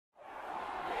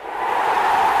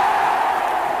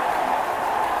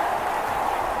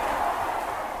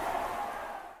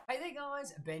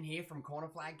Ian here from Corner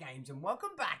Flag Games, and welcome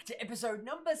back to episode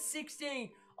number 16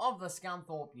 of the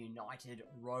Scunthorpe United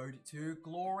Road to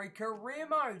Glory career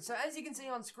mode. So as you can see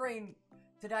on screen,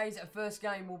 today's first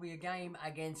game will be a game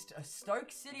against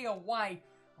Stoke City away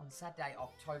on Saturday,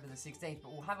 October the 16th.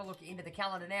 But we'll have a look into the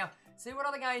calendar now, see what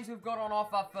other games we've got on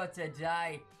offer for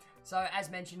today. So,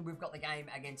 as mentioned, we've got the game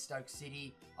against Stoke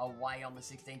City away on the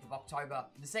 16th of October.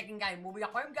 The second game will be a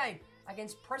home game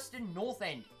against Preston North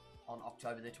End on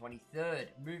October the 23rd.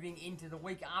 Moving into the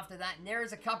week after that, and there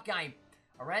is a cup game.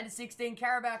 A round of 16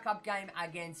 Carabao Cup game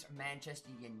against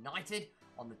Manchester United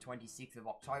on the 26th of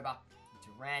October. And to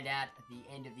round out at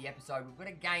the end of the episode, we've got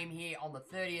a game here on the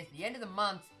 30th, the end of the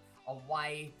month,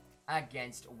 away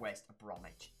against West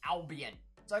Bromwich Albion.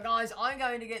 So guys, I'm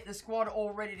going to get the squad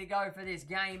all ready to go for this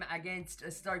game against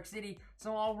Stoke City.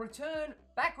 So I'll return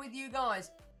back with you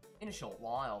guys in a short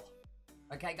while.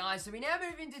 Okay guys, so we now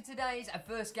move into today's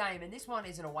first game, and this one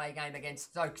is an away game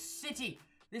against Stoke City.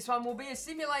 This one will be a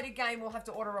simulated game. We'll have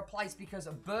to order a place because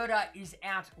Berta is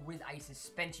out with a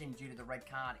suspension due to the red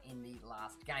card in the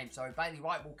last game. So Bailey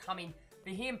Wright will come in for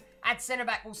him at centre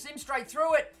back. We'll sim straight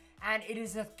through it. And it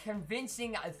is a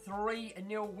convincing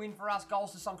 3-0 win for us.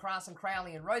 Goals to Sonkras and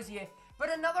Crowley and Rosier.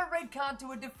 But another red card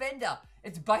to a defender.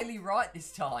 It's Bailey Wright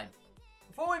this time.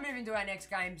 Before we move into our next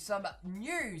game, some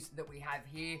news that we have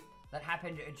here that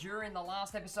happened during the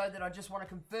last episode that I just want to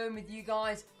confirm with you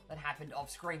guys that happened off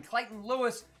screen. Clayton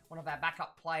Lewis, one of our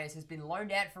backup players, has been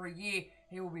loaned out for a year.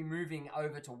 He will be moving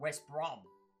over to West Brom.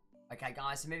 Okay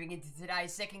guys, so moving into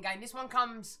today's second game. This one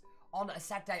comes on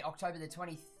Saturday, October the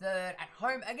 23rd, at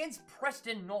home against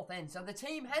Preston North End. So the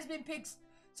team has been picked.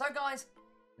 So guys,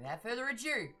 without further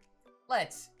ado,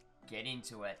 let's get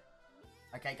into it.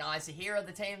 Okay guys, so here are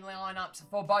the team lineups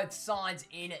for both sides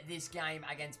in this game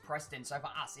against Preston. So for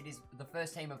us, it is the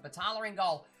first team of Batala in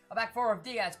goal, a back four of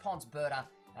Diaz, Ponce, Berta,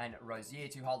 and Rosier.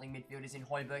 Two holding midfielders in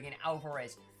Højbjerg and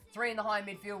Alvarez. Three in the high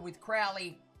midfield with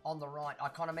Crowley on the right,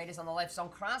 Iconometres on the left,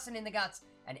 Sonkrasen in the guts,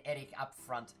 and Eric up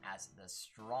front as the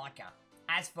striker.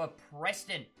 As for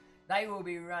Preston, they will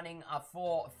be running a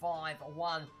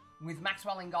 4-5-1 with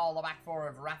Maxwell in goal, the back four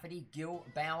of Rafferty, Gill,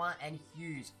 Bauer, and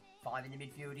Hughes. Five in the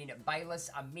midfield in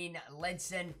Bayless, Amin,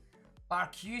 Ledson,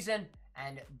 Barkhusen,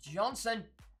 and Johnson.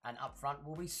 And up front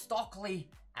will be Stockley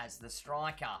as the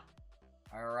striker.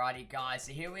 Alrighty guys,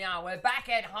 so here we are. We're back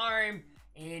at home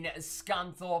in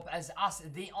Scunthorpe as us,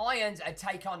 the Irons,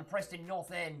 take on Preston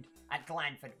North End at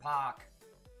Glanford Park.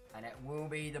 And it will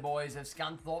be the boys of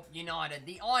Scunthorpe United,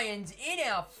 the Irons, in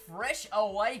our fresh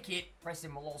away kit.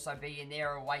 Preston will also be in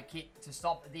their away kit to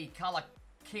stop the colour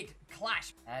kit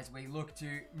clash as we look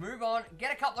to move on,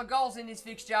 get a couple of goals in this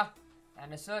fixture,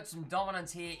 and assert some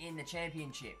dominance here in the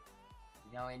championship.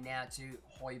 Going now to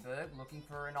Højbjerg, looking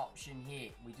for an option here.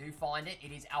 We do find it.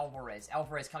 It is Alvarez.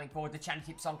 Alvarez coming forward to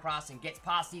Chanatip Sonkras and gets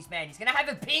past his man. He's going to have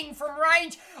a ping from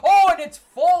range. Oh, and it's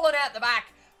fallen out the back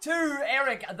to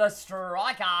Eric, the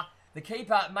striker. The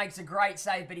keeper makes a great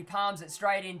save, but he palms it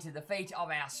straight into the feet of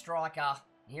our striker.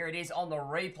 Here it is on the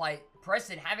replay.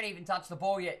 Preston haven't even touched the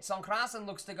ball yet. Sonkrasen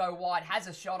looks to go wide, has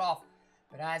a shot off.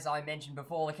 But as I mentioned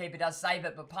before, the keeper does save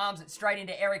it, but palms it straight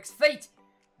into Eric's feet.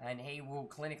 And he will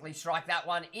clinically strike that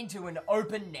one into an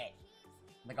open net.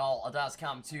 The goal does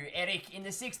come to Eric in the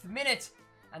 6th minute.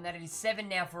 And that it is 7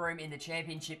 now for him in the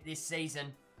championship this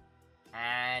season.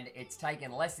 And it's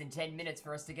taken less than 10 minutes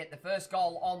for us to get the first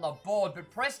goal on the board. But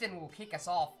Preston will kick us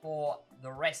off for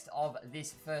the rest of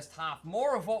this first half.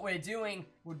 More of what we're doing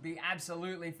would be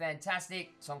absolutely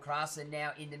fantastic. Sonkrasen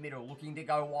now in the middle, looking to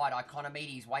go wide.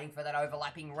 Iconometres waiting for that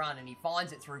overlapping run. And he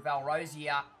finds it through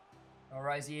Rosier.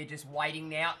 Rosier just waiting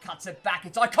now, cuts it back.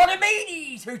 It's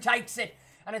Iconometres who takes it.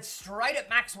 And it's straight at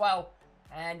Maxwell.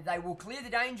 And they will clear the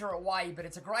danger away. But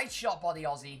it's a great shot by the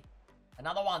Aussie.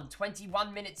 Another one,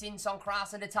 21 minutes in,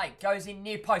 Sonkrasen to take. Goes in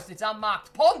near post, it's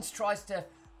unmarked. Ponce tries to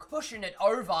cushion it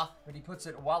over, but he puts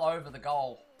it well over the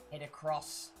goal. Head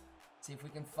across. See if we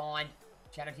can find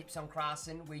Chanatip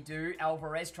Sonkrasen. We do.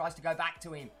 Alvarez tries to go back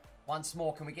to him. Once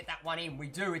more, can we get that one in? We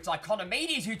do. It's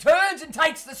Iconometres who turns and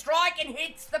takes the strike and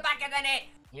hits the back of the net.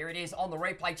 Here it is on the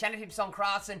replay. Chanatip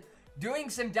Sonkrasen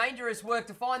doing some dangerous work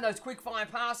to find those quick-fire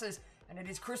passes. And it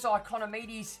is Chris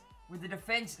Iconometres with the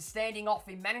defence standing off.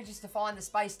 He manages to find the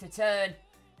space to turn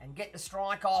and get the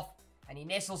strike off. And he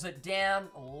nestles it down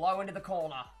low into the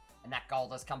corner. And that goal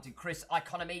does come to Chris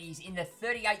Iconometres in the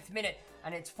 38th minute.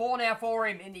 And it's 4 now for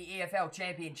him in the EFL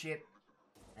Championship.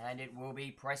 And it will be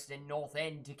Preston North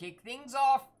End to kick things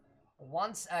off.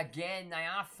 Once again, they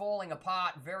are falling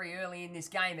apart very early in this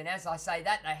game. And as I say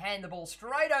that, they hand the ball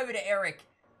straight over to Eric,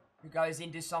 who goes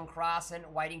into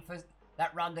Sonkrasen, waiting for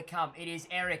that run to come. It is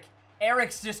Eric.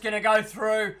 Eric's just going to go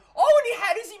through. Oh, and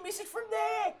how does he miss it from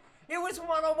there? It was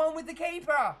one-on-one with the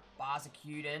keeper.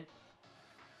 Barzakuden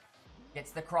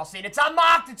gets the cross in. It's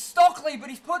unmarked. It's Stockley, but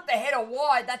he's put the header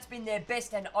wide. That's been their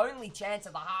best and only chance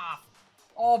of the half.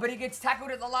 Oh, but he gets tackled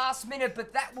at the last minute,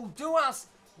 but that will do us,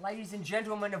 ladies and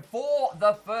gentlemen, for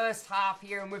the first half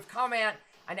here. And we've come out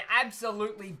and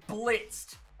absolutely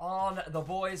blitzed on the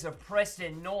boys of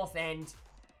Preston North End.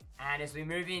 And as we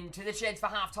move into the sheds for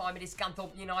halftime, it is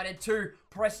Scunthorpe United 2,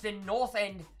 Preston North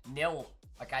End 0.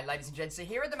 Okay, ladies and gents, so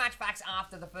here are the match facts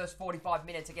after the first 45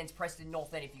 minutes against Preston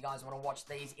North End. If you guys want to watch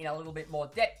these in a little bit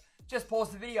more depth, just pause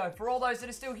the video. For all those that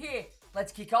are still here,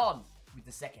 let's kick on with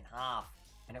the second half.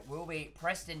 And it will be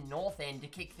Preston North End to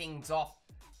kick things off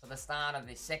for the start of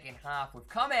this second half. We've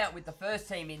come out with the first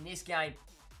team in this game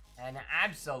and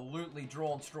absolutely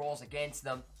drawn straws against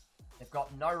them. They've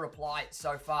got no reply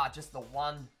so far, just the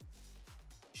one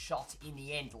shot in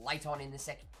the end late on in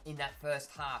that first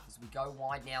half as we go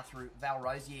wide now through Val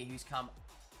Rosier, who's come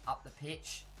up the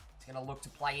pitch. It's going to look to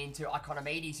play into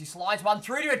Ikonomides, who slides one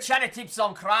through to a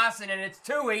Chanatip-Songkrasen, and it's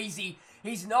too easy.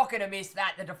 He's not going to miss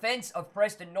that. The defense of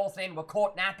Preston North End were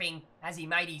caught napping as he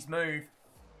made his move.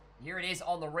 Here it is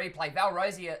on the replay. Val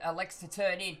Rosier elects to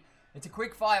turn in. It's a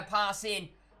quick fire pass in.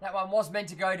 That one was meant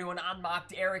to go to an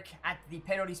unmarked Eric at the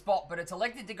penalty spot, but it's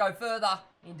elected to go further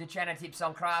into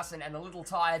Chanatip-Songkrasen, and the little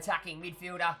tie attacking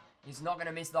midfielder is not going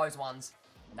to miss those ones.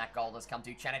 And that goal has come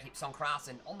to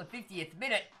Chanatip-Songkrasen on the 50th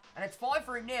minute, and it's 5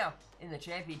 for him now in the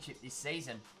championship this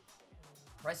season.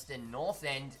 Preston North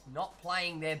End not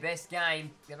playing their best game.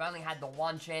 They've only had the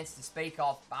one chance to speak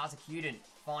of. Barzakuden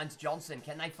finds Johnson.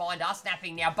 Can they find us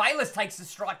snapping now? Bayless takes the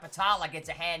strike. Patala gets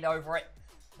a hand over it,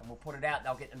 and we'll put it out.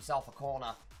 They'll get themselves a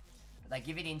corner. They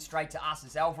give it in straight to us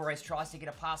as Alvarez tries to get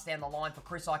a pass down the line for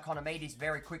Chris Ikonomides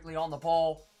very quickly on the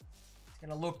ball. He's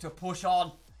going to look to push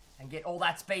on and get all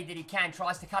that speed that he can.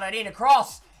 Tries to cut it in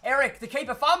across. Eric, the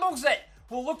keeper, fumbles it.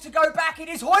 Will look to go back. It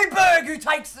is Højbjerg who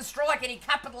takes the strike, and he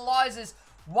capitalizes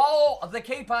while the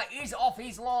keeper is off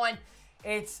his line.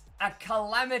 It's a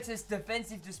calamitous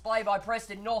defensive display by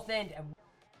Preston North End. And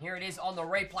here it is on the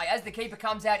replay. As the keeper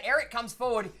comes out, Eric comes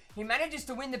forward. He manages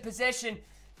to win the possession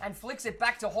and flicks it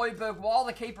back to Højbjerg while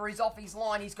the keeper is off his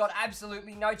line. He's got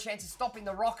absolutely no chance of stopping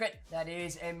the rocket. That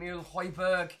is Emil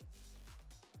Højbjerg.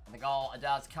 And the goal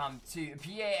does come to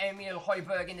Pierre-Emil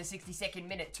Højbjerg in the 62nd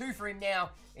minute. 2 for him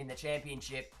now in the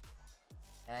championship.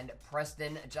 And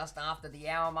Preston, just after the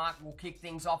hour mark, will kick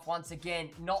things off once again.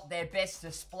 Not their best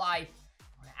display.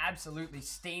 We're absolutely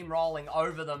steamrolling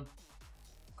over them.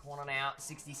 Corner now,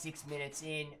 66 minutes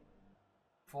in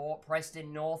for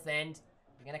Preston North End.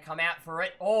 They're going to come out for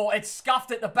it. Oh, it's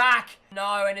scuffed at the back.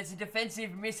 No, and it's a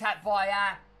defensive mishap by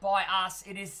us.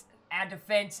 It is our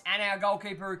defense and our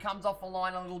goalkeeper who comes off the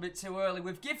line a little bit too early.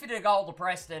 We've gifted a goal to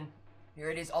Preston.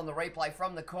 Here it is on the replay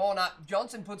from the corner.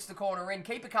 Johnson puts the corner in.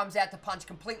 Keeper comes out to punch,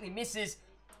 completely misses.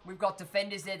 We've got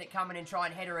defenders there that come in and try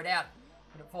and header it out,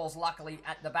 but it falls luckily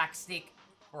at the back stick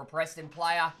for a Preston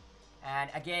player.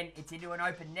 And again, it's into an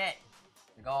open net.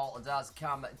 The goal does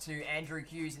come to Andrew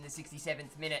Hughes in the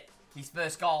 67th minute. His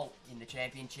first goal in the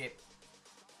championship.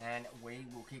 And we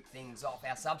will kick things off.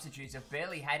 Our substitutes have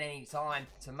barely had any time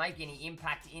to make any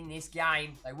impact in this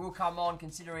game. They will come on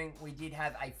considering we did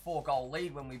have a 4-goal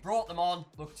lead when we brought them on.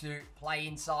 Look to play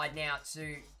inside now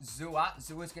to Zua.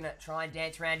 Zua's going to try and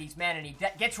dance around his man, and he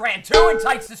gets round 2 and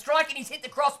takes the strike, and he's hit the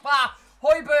crossbar.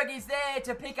 Højbjerg is there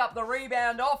to pick up the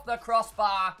rebound off the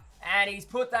crossbar, and he's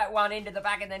put that one into the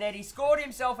back of the net. He scored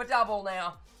himself a double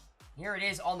now. Here it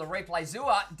is on the replay.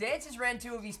 Zua dances around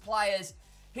 2 of his players,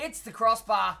 hits the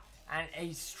crossbar, and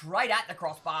he's straight at the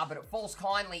crossbar, but it falls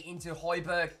kindly into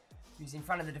Højbjerg, who's in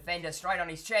front of the defender, straight on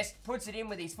his chest, puts it in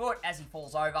with his foot as he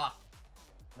falls over.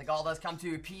 The goal does come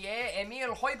to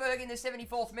Pierre-Emil Højbjerg in the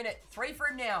 74th minute. 3 for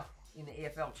him now in the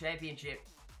EFL Championship.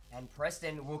 And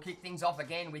Preston will kick things off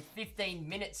again with 15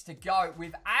 minutes to go.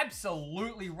 We've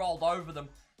absolutely rolled over them.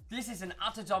 This is an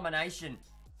utter domination.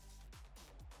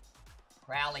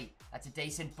 Crowley, that's a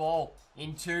decent ball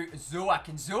into Zua.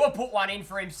 Can Zua put one in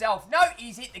for himself? No,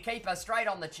 he's hit the keeper straight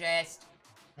on the chest.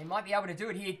 They might be able to do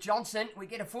it here. Johnson, we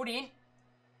get a foot in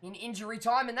injury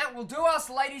time, and that will do us,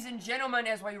 ladies and gentlemen,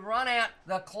 as we run out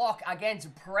the clock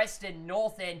against Preston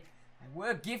North End. And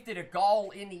we're gifted a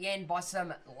goal in the end by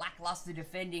some lackluster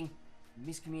defending,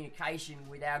 miscommunication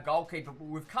with our goalkeeper. But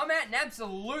we've come out and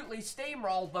absolutely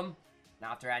steamrolled them. And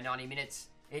after our 90 minutes,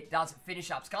 it does finish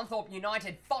up. Scunthorpe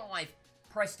United 5,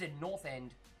 Preston North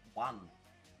End 1.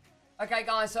 Okay,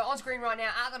 guys, so on screen right now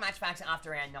are the match facts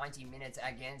after our 90 minutes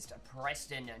against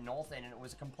Preston North End, and it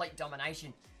was a complete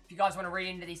domination. If you guys want to read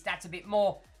into these stats a bit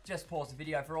more, just pause the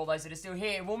video for all those that are still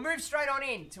here. We'll move straight on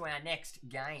in to our next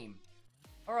game.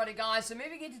 Alrighty guys, so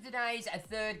moving into today's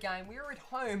third game, we are at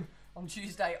home on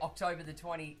Tuesday, October the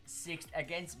 26th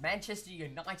against Manchester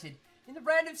United in the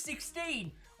round of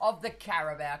 16 of the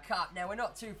Carabao Cup. Now, we're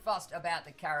not too fussed about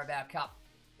the Carabao Cup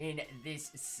in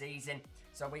this season,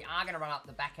 so we are going to run up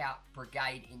the back-out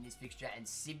brigade in this fixture and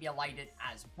simulate it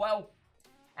as well.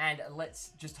 And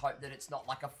let's just hope that it's not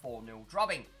like a 4-0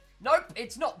 drubbing. Nope,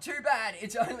 it's not too bad.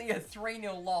 It's only a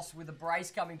 3-0 loss with a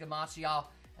brace coming to Martial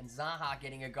and Zaha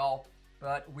getting a goal.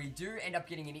 But we do end up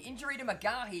getting an injury to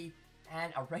Magahi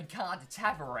and a red card to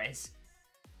Tavares.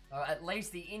 At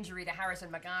least the injury to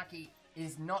Harrison Magahi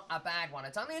is not a bad one.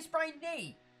 It's only a sprained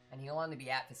knee, and he'll only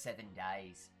be out for 7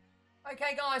 days.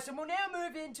 Okay, guys, so we'll now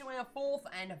move into our fourth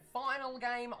and final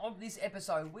game of this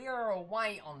episode. We are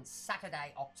away on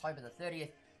Saturday, October the 30th,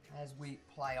 as we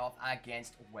play off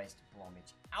against West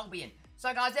Bromwich Albion.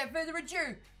 So, guys, without further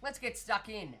ado, let's get stuck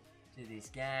in to this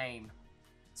game.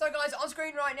 So guys, on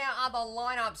screen right now are the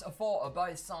lineups for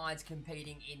both sides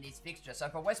competing in this fixture. So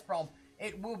for West Brom,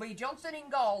 it will be Johnson in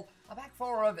goal, a back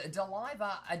four of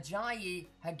Deliva, Ajayi,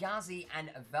 Hagazi,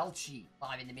 and Velchi.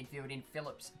 5 in the midfield in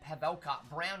Phillips, Pavelka,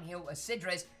 Brownhill,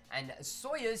 Cedres, and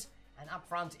Sawyers. And up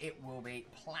front, it will be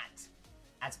Platt.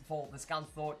 As for the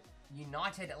Scunthorpe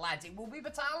United lads, it will be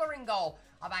Batala in goal,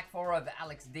 a back four of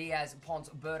Alex Diaz, Pons,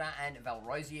 Berta, and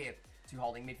Valrosier. 2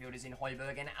 holding midfielders in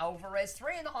Højbjerg and Alvarez.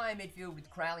 3 in the higher midfield with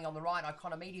Crowley on the right,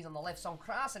 Iconomides on the left,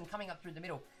 Sonkrasen coming up through the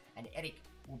middle, and Eric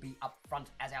will be up front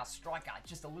as our striker.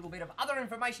 Just a little bit of other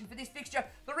information for this fixture.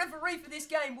 The referee for this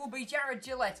game will be Jared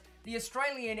Gillett, the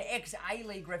Australian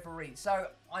ex-A-League referee. So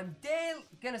I'm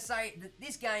going to say that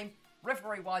this game,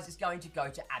 referee-wise, is going to go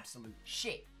to absolute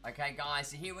shit. Okay, guys,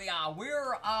 so here we are. We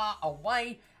are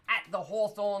away at the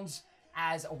Hawthorns,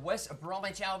 as West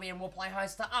Bromwich Albion will play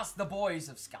host to us, the boys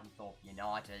of Scunthorpe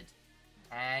United.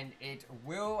 And it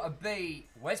will be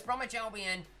West Bromwich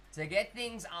Albion to get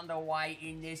things underway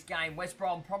in this game. West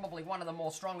Brom, probably one of the more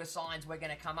strongest sides we're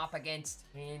going to come up against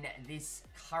in this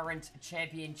current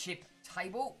championship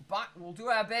table. But we'll do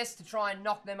our best to try and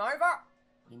knock them over.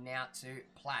 In now to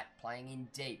Platt, playing in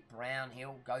deep.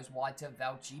 Brownhill goes wide to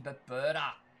Velchi, but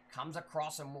Berta comes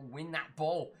across and will win that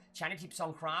ball. Chanatip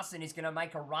Sonkrasen is going to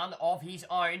make a run of his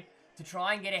own to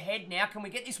try and get ahead now. Can we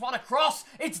get this one across?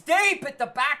 It's deep at the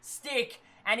back stick.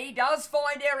 And he does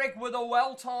find Eric with a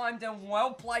well-timed and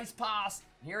well-placed pass.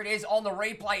 Here it is on the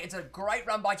replay. It's a great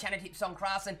run by Chanatip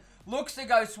Sonkrasen. Looks to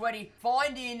go sweaty.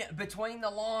 Find in between the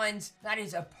lines. That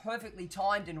is a perfectly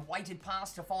timed and weighted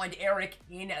pass to find Eric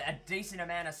in a decent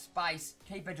amount of space.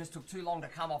 Keeper just took too long to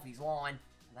come off his line.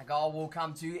 And the goal will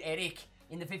come to Eric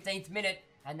in the 15th minute,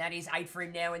 and that is 8 for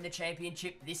him now in the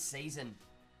championship this season.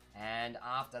 And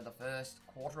after the first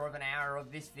quarter of an hour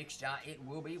of this fixture, it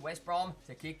will be West Brom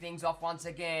to kick things off once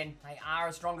again. They are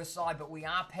a stronger side, but we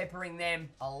are peppering them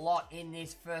a lot in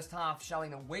this first half,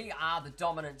 showing that we are the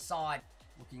dominant side.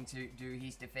 Looking to do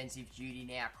his defensive duty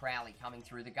now. Crowley coming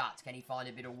through the guts. Can he find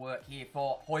a bit of work here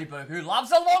for Højbjerg, who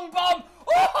loves a long bomb?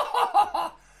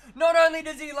 Oh! Not only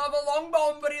does he love a long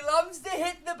bomb, but he loves to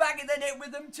hit the back of the net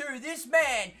with them too. This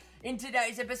man in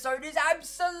today's episode is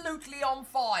absolutely on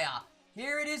fire.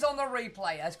 Here it is on the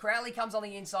replay as Crowley comes on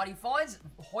the inside. He finds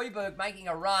Højbjerg making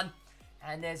a run,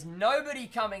 and there's nobody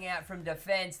coming out from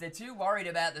defense. They're too worried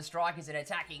about the strikers and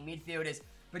attacking midfielders.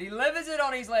 But he levers it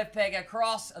on his left peg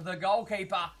across the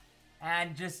goalkeeper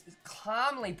and just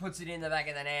calmly puts it in the back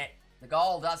of the net. The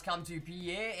goal does come to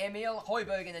Pierre-Emile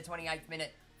Højbjerg in the 28th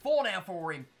minute. 4 now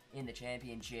for him in the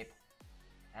championship.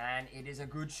 And it is a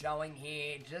good showing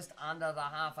here, just under the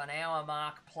half an hour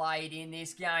mark played in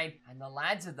this game. And the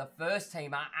lads of the first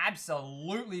team are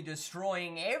absolutely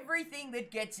destroying everything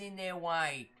that gets in their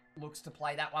way. Looks to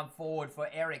play that one forward for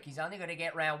Eric. He's only going to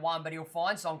get round 1, but he'll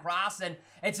find Sonkrasen.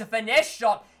 It's a finesse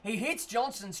shot. He hits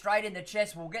Johnson straight in the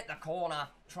chest. We'll get the corner.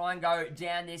 Try and go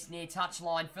down this near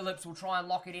touchline. Phillips will try and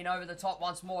lock it in over the top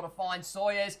once more to find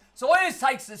Sawyers. Sawyers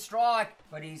takes the strike,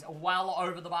 but he's well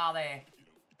over the bar there.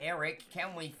 Eric,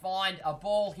 can we find a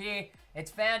ball here?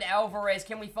 It's found Alvarez.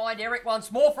 Can we find Eric once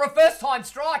more for a first-time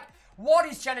strike? What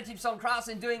is Chanatip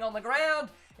Sonkrasen doing on the ground?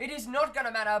 It is not going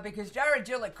to matter because Jared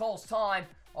Gillett calls time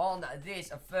on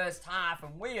this first half,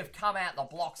 and we have come out the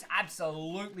blocks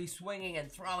absolutely swinging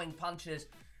and throwing punches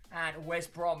at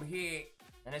West Brom here.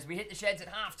 And as we hit the sheds at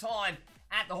half-time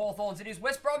at the Hawthorns, it is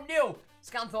West Brom 0,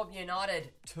 Scunthorpe United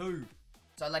 2.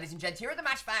 So, ladies and gents, here are the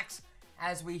match facts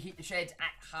as we hit the sheds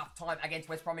at half-time against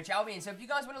West Bromwich Albion. So if you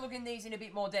guys want to look in these in a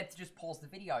bit more depth, just pause the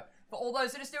video. For all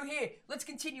those that are still here, let's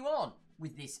continue on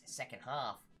with this second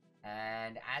half.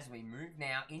 And as we move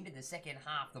now into the second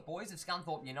half, the boys of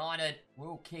Scunthorpe United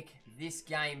will kick this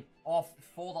game off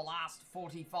for the last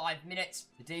 45 minutes.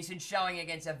 A decent showing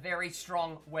against a very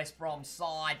strong West Brom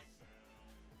side.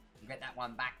 We'll get that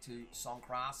one back to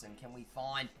Songkras, and can we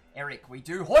find Eric? We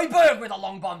do. Højbjerg with a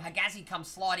long bomb. Hagazi comes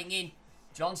sliding in.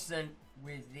 Johnston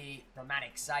with the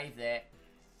dramatic save there.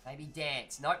 Maybe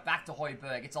Dance. Nope, back to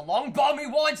Højbjerg. It's a long bomb. He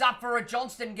winds up for it.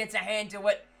 Johnston gets a hand to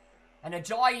it. And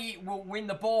Ajayi will win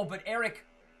the ball, but Eric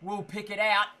will pick it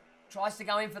out. Tries to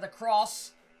go in for the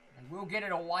cross. And will get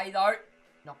it away, though.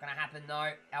 Not going to happen,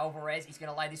 though. Alvarez, he's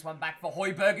going to lay this one back for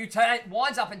Højbjerg, who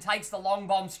winds up and takes the long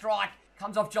bomb strike.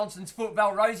 Comes off Johnston's foot.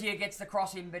 Valrosier gets the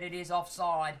cross in, but it is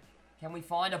offside. Can we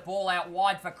find a ball out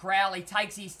wide for Crowley?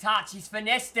 Takes his touch. He's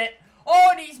finessed it. Oh,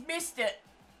 and he's missed it.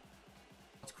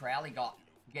 What's Crowley got?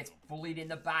 He gets bullied in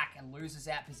the back and loses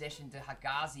out possession to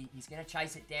Hagazi. He's going to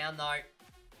chase it down, though.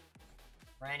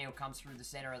 Raniel comes through the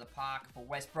center of the park for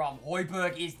West Brom.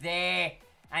 Højbjerg is there,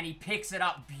 and he picks it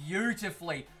up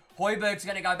beautifully. Højbjerg's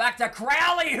going to go back to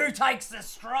Crowley, who takes the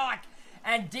strike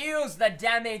and deals the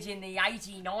damage in the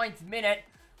 89th minute.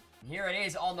 Here it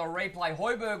is on the replay.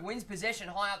 Højbjerg wins possession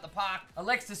high up the park,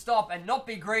 elects to stop and not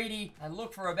be greedy and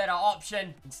look for a better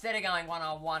option. Instead of going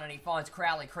one-on-one, and he finds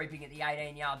Crowley creeping at the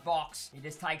 18-yard box. He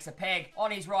just takes a peg on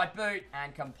his right boot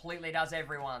and completely does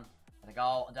everyone. The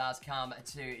goal does come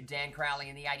to Dan Crowley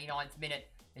in the 89th minute.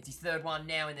 It's his third one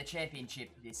now in the championship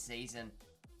this season.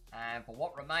 And for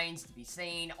what remains to be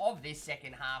seen of this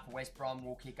second half, West Brom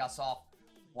will kick us off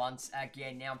once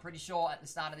again. Now, I'm pretty sure at the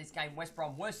start of this game, West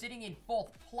Brom were sitting in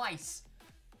 4th place.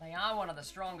 They are one of the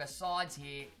stronger sides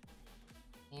here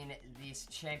in this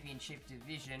championship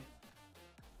division.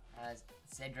 As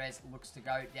Cedres looks to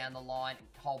go down the line,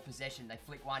 hold possession. They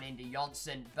flick one into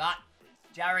Jonsson, but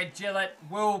Jared Gillett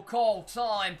will call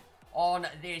time on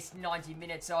this 90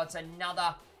 minutes. So it's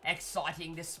another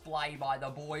exciting display by the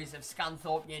boys of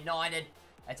Scunthorpe United.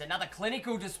 It's another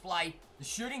clinical display. The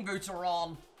shooting boots are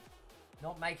on.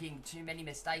 Not making too many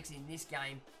mistakes in this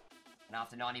game. And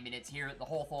after 90 minutes here at the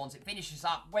Hawthorns, it finishes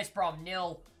up West Brom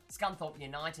 0, Scunthorpe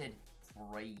United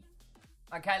 3.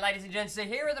 Okay, ladies and gents, so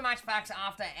here are the match facts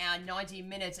after our 90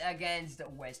 minutes against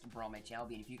West Bromwich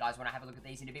Albion. If you guys want to have a look at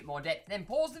these in a bit more depth, then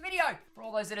pause the video. For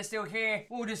all those that are still here,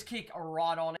 we'll just kick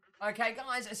right on it. Okay,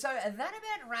 guys, so that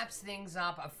about wraps things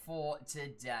up for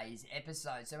today's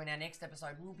episode. So in our next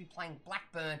episode, we'll be playing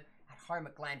Blackburn at home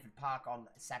at Glanford Park on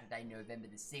Saturday, November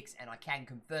the 6th, and I can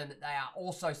confirm that they are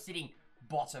also sitting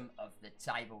bottom of the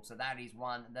table. So that is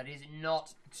one that is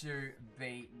not to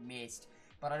be missed.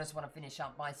 But I just want to finish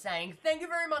up by saying thank you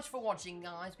very much for watching,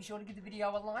 guys. Be sure to give the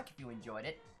video a like if you enjoyed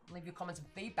it. Leave your comments and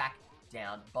feedback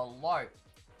down below.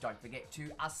 Don't forget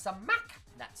to smack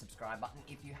that subscribe button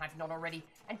if you have not already.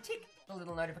 And tick the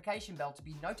little notification bell to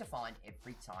be notified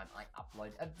every time I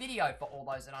upload a video. For all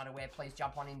those that aren't aware, please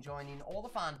jump on and join in all the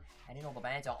fun and in all the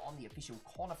banter on the official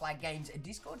Corner Flag Games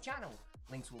Discord channel.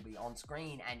 Links will be on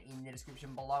screen and in the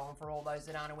description below. And for all those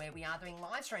that aren't aware, we are doing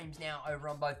live streams now over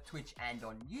on both Twitch and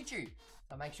on YouTube.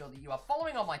 So make sure that you are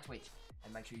following on my Twitch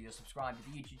and make sure you're subscribed to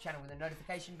the YouTube channel with a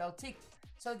notification bell ticked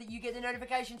so that you get the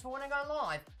notifications for when I go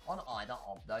live on either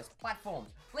of those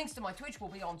platforms. Links to my Twitch will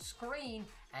be on screen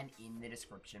and in the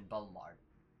description below.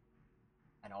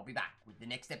 And I'll be back with the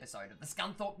next episode of the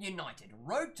Scunthorpe United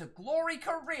Road to Glory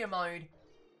career mode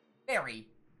very,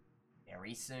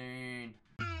 very soon.